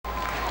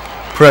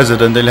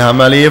President Ilham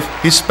Aliyev,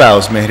 his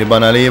spouse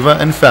Mehriban Aliyeva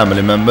and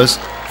family members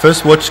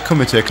first watched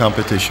Kumite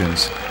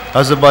competitions.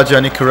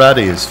 Azerbaijani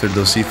karateist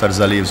Firdovsi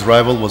Farzaliyev's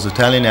rival was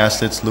Italian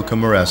athlete Luca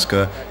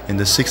Maresca in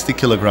the 60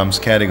 kilograms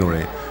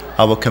category.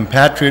 Our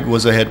compatriot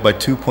was ahead by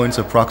 2 points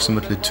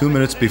approximately 2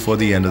 minutes before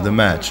the end of the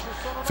match.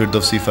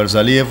 Firdovsi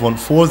Farzaliyev won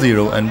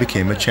 4-0 and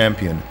became a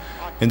champion.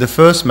 In the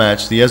first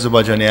match, the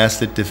Azerbaijani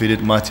athlete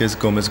defeated Matias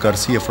Gomez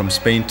Garcia from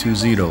Spain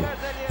 2-0.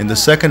 In the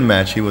second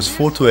match, he was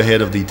 4-2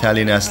 ahead of the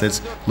Italian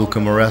athlete Luca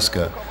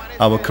Maresca.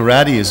 Our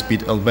karateist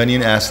beat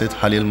Albanian athlete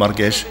Halil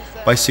Margesh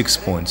by 6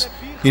 points.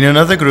 In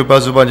another group,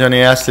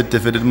 Azerbaijani athlete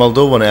defeated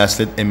Moldovan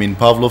athlete Emin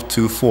Pavlov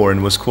 2-4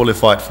 and was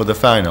qualified for the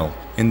final.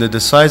 In the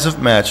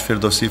decisive match,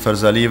 Firdovsi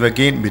Farzaliyev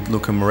again beat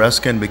Luca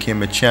Maresca and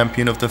became a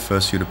champion of the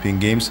first European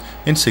Games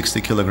in 60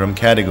 kilogram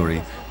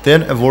category.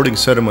 Then a awarding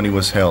ceremony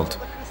was held.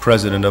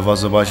 President of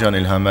Azerbaijan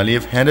Ilham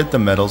Aliyev handed the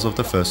medals of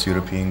the first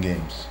European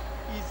Games.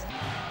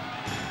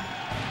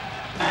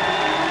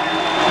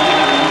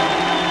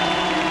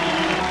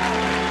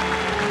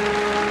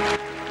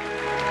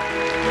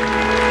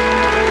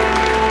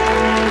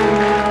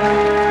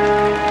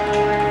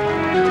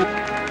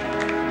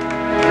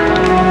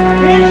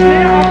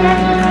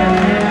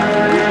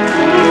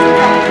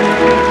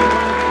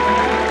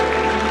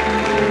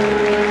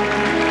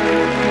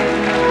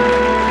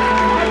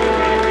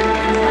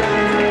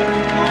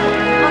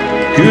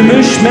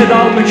 Gümüş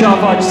medal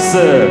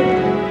mükafatçısı.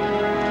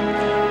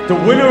 The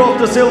winner of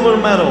the silver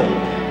medal,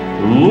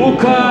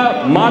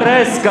 Luca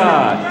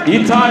Maresca,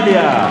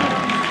 İtalya.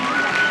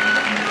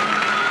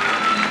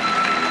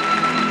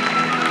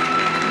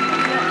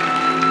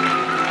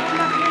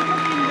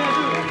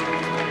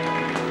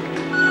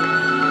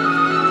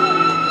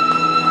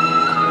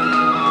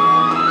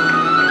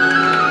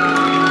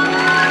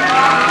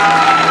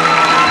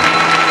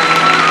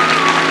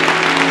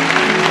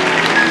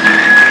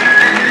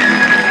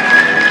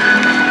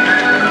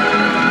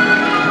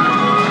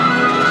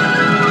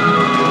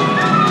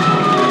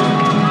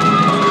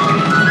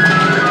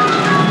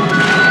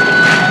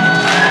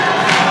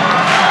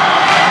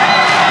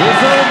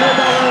 Kızıl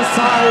medalın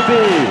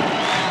sahibi,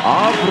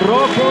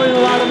 Avrupa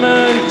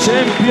oyunlarının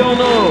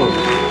şampiyonu,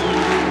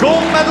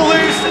 gold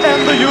medalist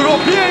and the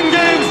European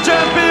Games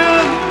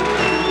champion,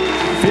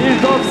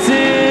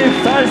 Firdovsi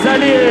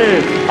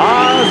Farzaliyev,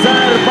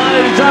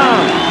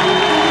 Azerbaycan.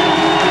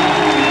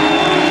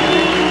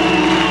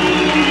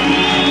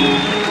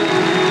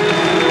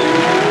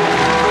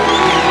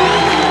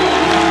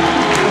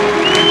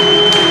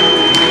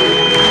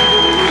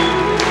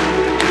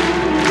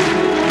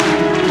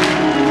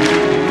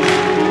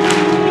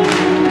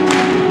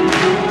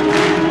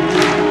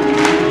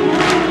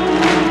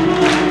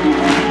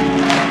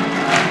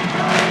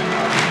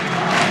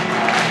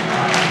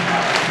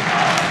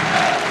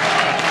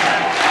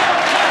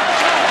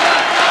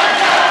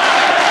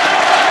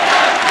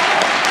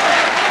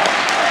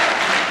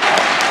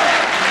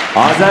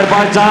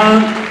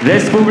 Azerbaycan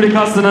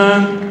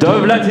Respublikasının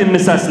dövlət himni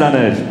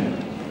səslənir.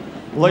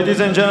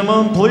 Ladies and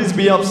gentlemen, please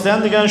be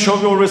upstanding and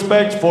show your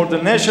respect for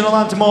the national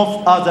anthem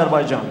of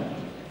Azerbaijan.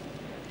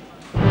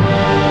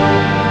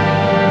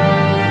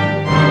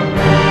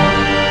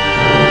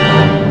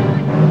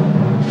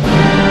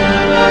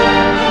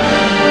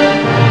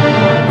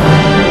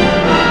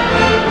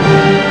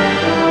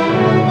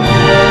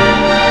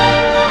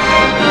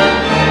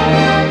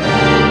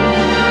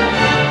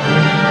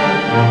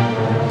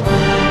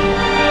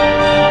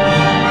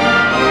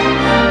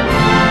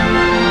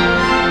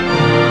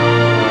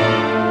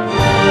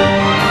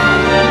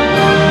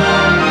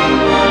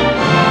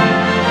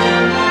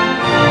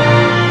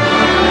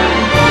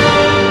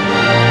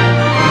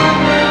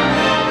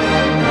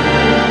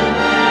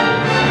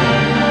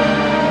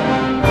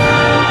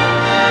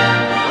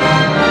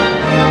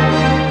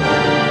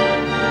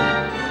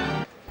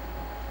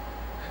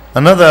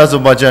 Another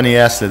Azerbaijani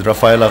athlete,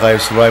 Rafael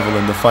Aghayev's rival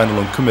in the final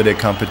on Kumite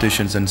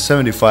competitions in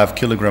 75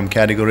 kilogram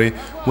category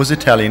was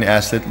Italian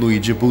athlete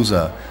Luigi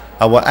Buza.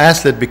 Our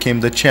athlete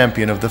became the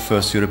champion of the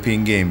first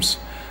European Games.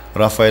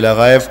 Rafael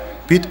Aghayev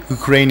beat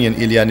Ukrainian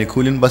Ilya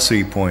Nikulin by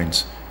 3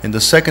 points. In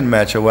the second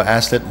match, our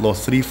athlete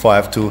lost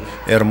 3-5 to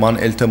Erman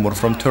Eltemur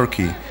from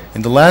Turkey.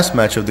 In the last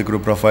match of the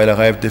group, Rafael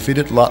Aghayev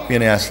defeated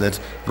Latvian athlete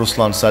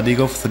Ruslan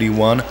Sadigov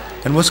 3-1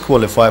 and was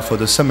qualified for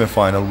the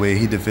semi-final where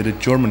he defeated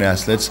German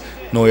athletes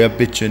Noya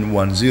Bitchin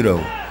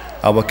 1-0.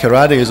 Our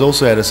karateist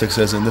also had a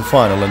success in the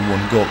final and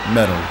won gold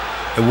medal.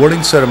 A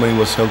awarding ceremony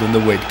was held in the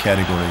weight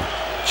category.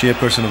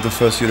 Chairperson of the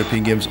first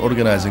European Games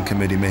Organizing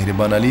Committee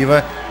Mehriban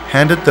Aliyeva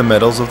handed the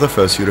medals of the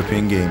first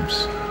European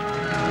Games.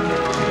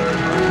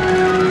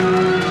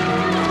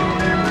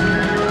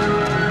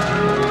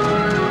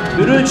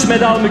 Bürünç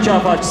medal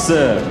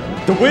mükafatçısı.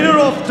 The winner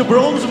of the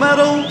bronze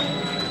medal,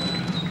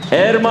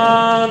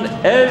 Erman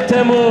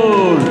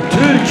Eltemur,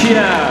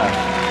 Türkiye.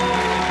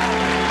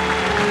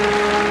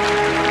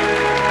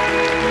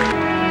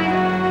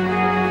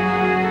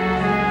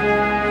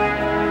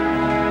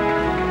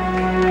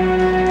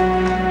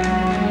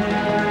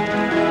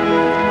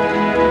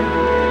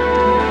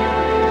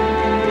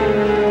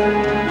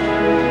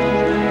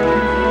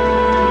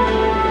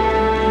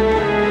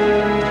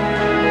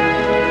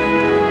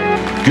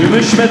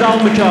 Gümüş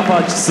medal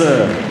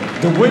mükafatçısı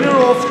The winner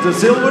of the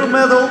silver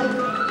medal,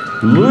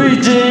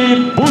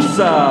 Luigi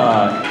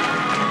Bussa.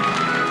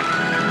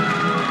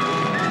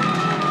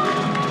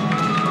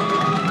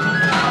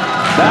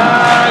 Ve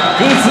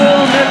kızıl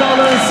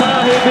medalın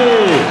sahibi,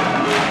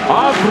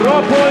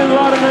 Avrupa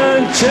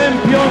oyunlarının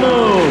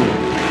şampiyonu,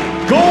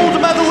 gold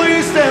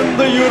medalist and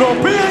the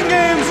European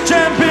Games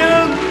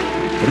champion,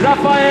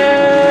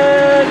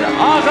 Rafael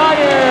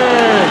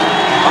Aghayev,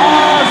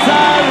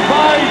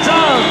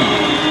 Azerbaycan.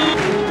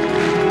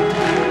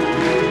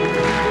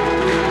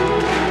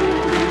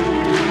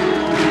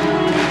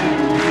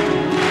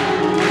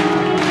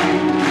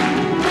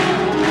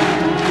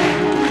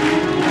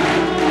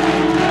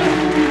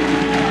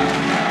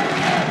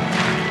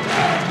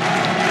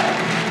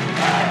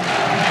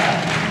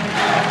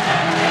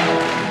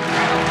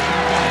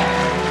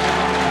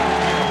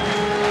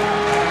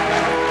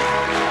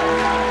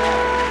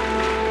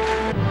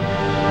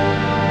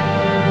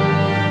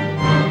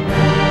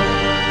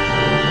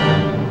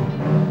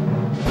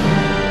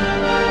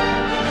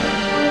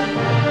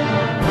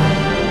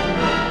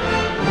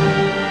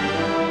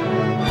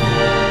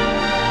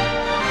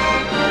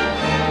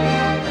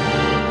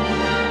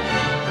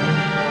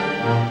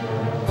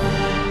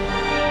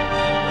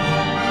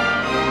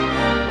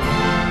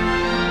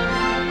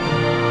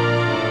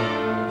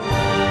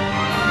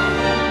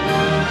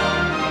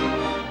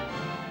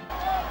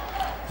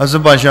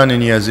 Azerbaijani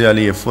Niyazi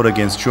Aliyev fought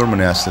against German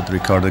athlete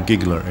Ricardo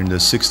Gigler in the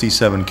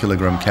 67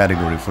 kg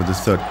category for the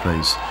third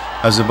place.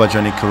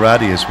 Azerbaijani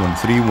karateist won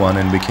 3-1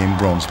 and became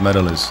bronze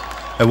medalist.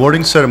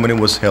 Awarding ceremony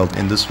was held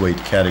in this weight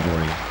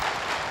category.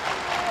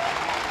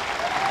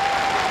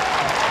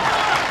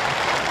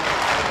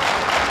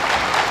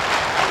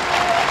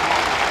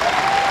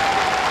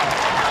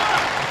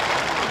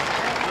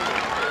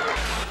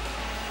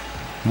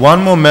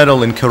 One more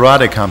medal in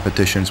karate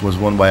competitions was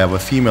won by our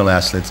female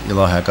athlete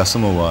Ilaha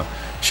Gasymova.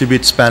 She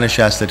beat Spanish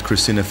athlete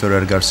Cristina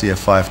Ferrer Garcia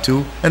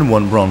 5-2 and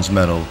won bronze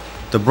medal.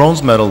 The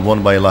bronze medal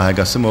won by Ilaha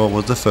Gasymova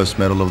was the first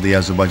medal of the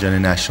Azerbaijani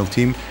national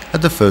team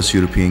at the first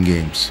European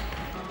Games.